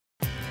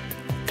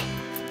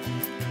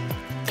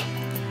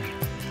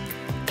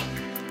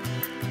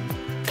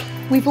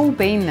We've all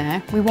been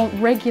there. We want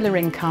regular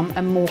income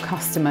and more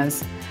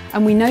customers.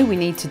 And we know we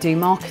need to do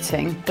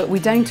marketing, but we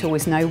don't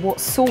always know what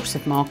sort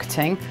of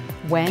marketing,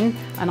 when,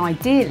 and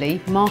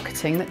ideally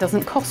marketing that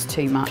doesn't cost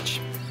too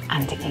much.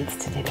 And it needs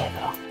to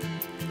deliver.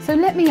 So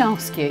let me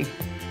ask you,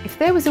 if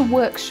there was a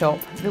workshop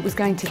that was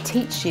going to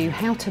teach you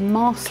how to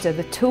master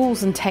the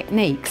tools and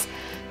techniques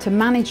to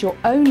manage your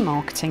own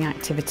marketing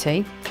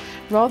activity,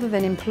 rather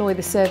than employ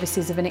the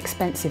services of an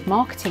expensive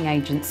marketing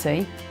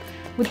agency,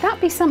 would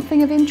that be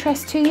something of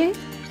interest to you?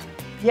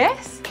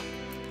 Yes?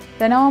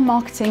 Then our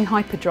Marketing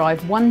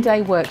Hyperdrive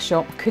one-day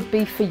workshop could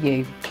be for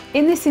you.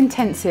 In this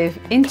intensive,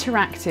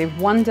 interactive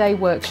one-day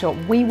workshop,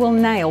 we will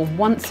nail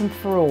once and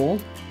for all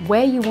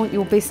where you want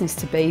your business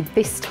to be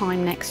this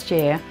time next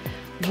year,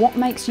 what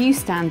makes you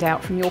stand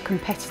out from your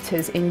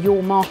competitors in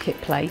your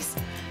marketplace,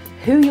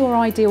 who your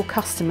ideal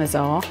customers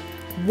are,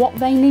 what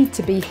they need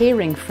to be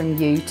hearing from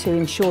you to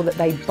ensure that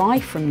they buy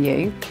from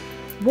you,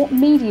 what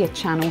media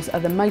channels are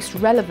the most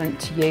relevant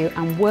to you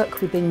and work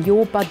within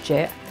your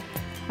budget,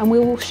 and we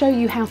will show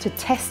you how to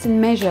test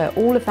and measure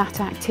all of that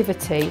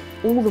activity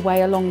all the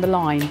way along the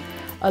line,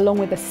 along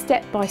with a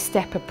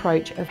step-by-step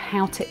approach of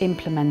how to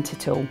implement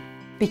it all.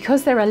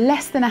 Because there are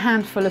less than a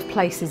handful of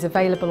places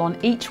available on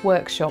each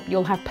workshop,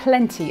 you'll have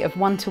plenty of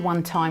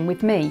one-to-one time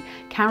with me,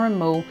 Karen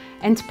Moule,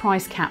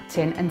 Enterprise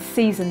Captain and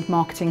seasoned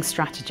marketing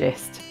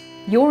strategist.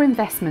 Your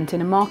investment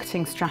in a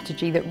marketing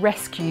strategy that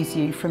rescues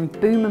you from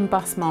boom and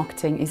bust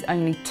marketing is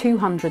only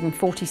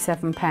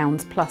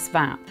 £247 plus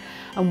VAT,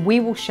 and we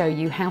will show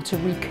you how to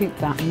recoup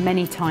that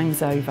many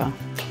times over.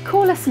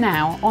 Call us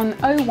now on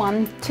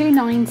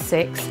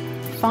 01296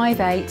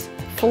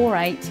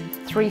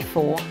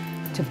 584834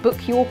 to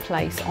book your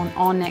place on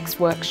our next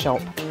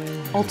workshop.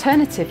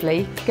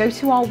 Alternatively, go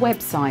to our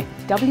website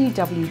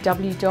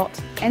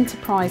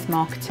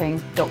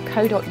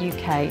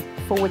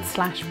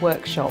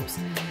www.enterprisemarketing.co.uk/workshops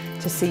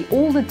to see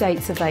all the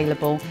dates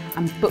available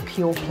and book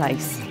your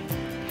place.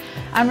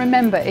 And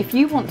remember, if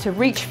you want to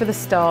reach for the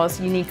stars,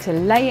 you need to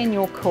lay in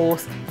your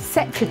course,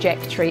 set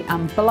trajectory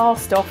and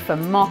blast off for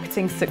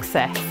marketing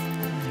success.